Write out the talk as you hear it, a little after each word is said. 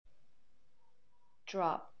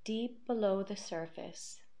drop deep below the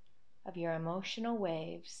surface of your emotional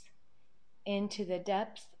waves into the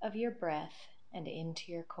depths of your breath and into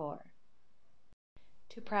your core.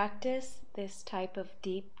 To practice this type of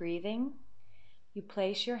deep breathing, you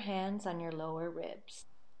place your hands on your lower ribs.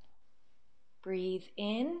 Breathe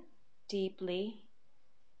in deeply.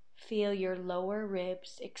 Feel your lower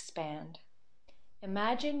ribs expand.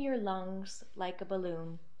 Imagine your lungs like a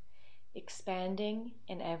balloon, expanding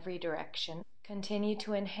in every direction. Continue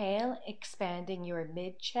to inhale, expanding your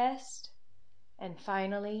mid-chest, and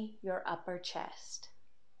finally your upper chest.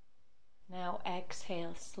 Now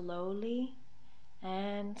exhale slowly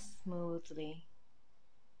and smoothly.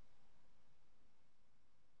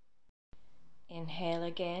 Inhale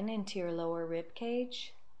again into your lower rib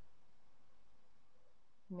cage,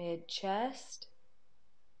 mid-chest,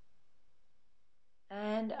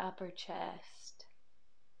 and upper chest.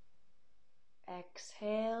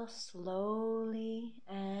 Exhale slowly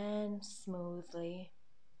and smoothly.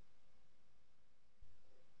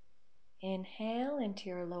 Inhale into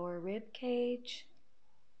your lower rib cage,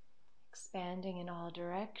 expanding in all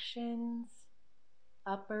directions,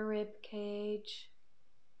 upper rib cage,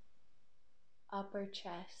 upper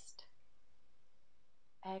chest.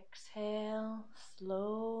 Exhale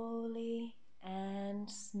slowly and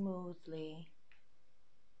smoothly.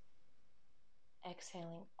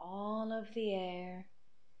 Exhaling all of the air,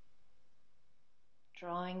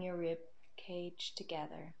 drawing your rib cage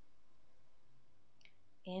together.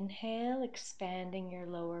 Inhale, expanding your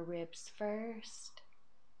lower ribs first,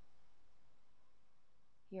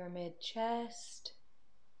 your mid-chest,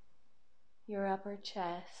 your upper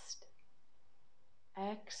chest.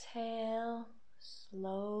 Exhale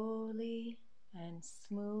slowly and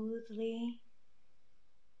smoothly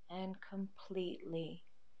and completely,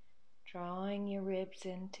 drawing your ribs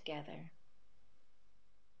in together.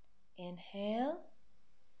 Inhale,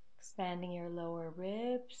 expanding your lower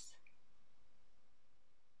ribs,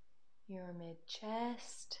 your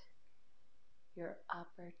mid-chest, your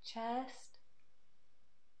upper chest,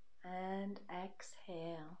 and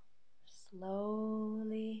exhale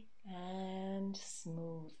slowly and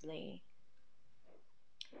smoothly.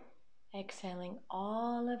 Exhaling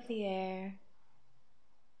all of the air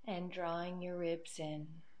and drawing your ribs in.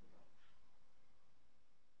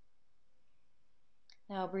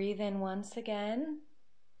 Now breathe in once again,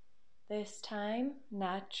 this time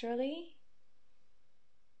naturally,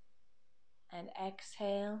 and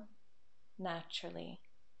exhale naturally.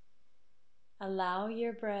 Allow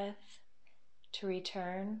your breath to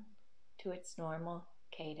return to its normal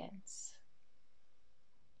cadence.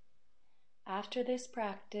 After this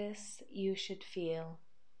practice, you should feel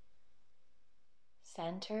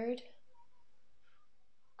centered,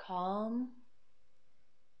 calm,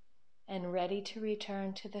 and ready to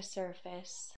return to the surface